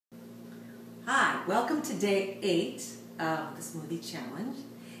Welcome to day 8 of the Smoothie Challenge,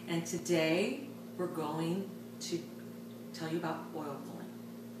 and today we're going to tell you about oil pulling.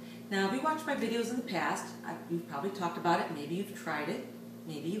 Now, if you watched my videos in the past, you've probably talked about it. Maybe you've tried it,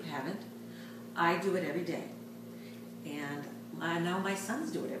 maybe you haven't. I do it every day, and now my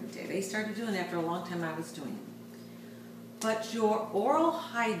sons do it every day. They started doing it after a long time I was doing it. But your oral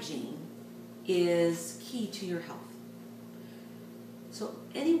hygiene is key to your health. So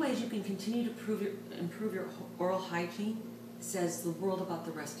any ways you can continue to improve your oral hygiene says the world about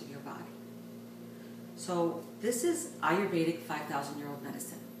the rest of your body. So this is Ayurvedic 5,000-year-old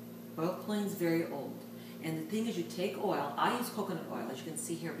medicine. Oil pulling is very old. And the thing is, you take oil. I use coconut oil, as you can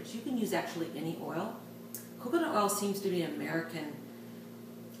see here, but you can use actually any oil. Coconut oil seems to be an American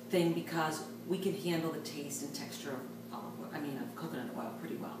thing because we can handle the taste and texture of coconut oil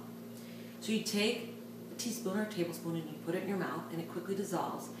pretty well. So you take a teaspoon or a tablespoon and you put it in your mouth, and it quickly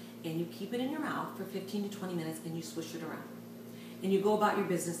dissolves, and you keep it in your mouth for 15 to 20 minutes, and you swish it around. And you go about your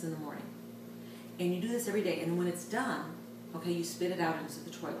business in the morning. And you do this every day, and when it's done, okay, you spit it out into the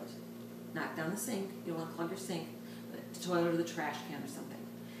toilet. Not down the sink. You don't want to clog your sink, but the toilet or the trash can or something.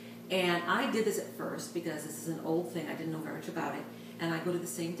 And I did this at first because this is an old thing. I didn't know very much about it. And I go to the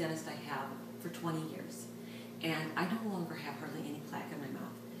same dentist I have for 20 years. And I no longer have hardly any plaque in my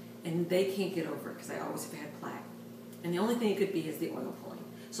mouth. And they can't get over it because I always have had plaque. And the only thing it could be is the oil pulling.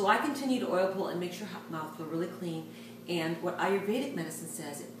 So I continue to oil pull and make your mouth feel really clean. And what Ayurvedic medicine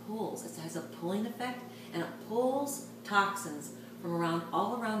says, it pulls. It has a pulling effect, and it pulls toxins from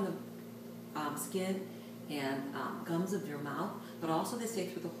all around the skin and gums of your mouth, but also they say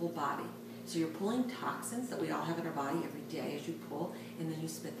through the whole body. So you're pulling toxins that we all have in our body every day as you pull, and then you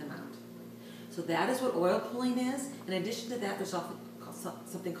spit them out. So that is what oil pulling is. In addition to that, there's also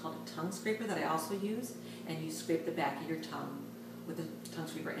something called a tongue scraper that I also use, and you scrape the back of your tongue with a tongue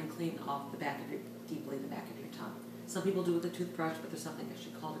scraper and clean off deeply the back of your tongue. Some people do it with a toothbrush, but there's something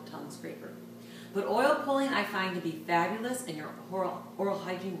actually called a tongue scraper. But oil pulling I find to be fabulous, and your oral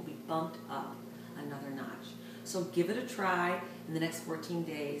hygiene will be bumped up another notch. So give it a try in the next 14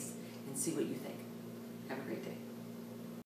 days and see what you think. Have a great day.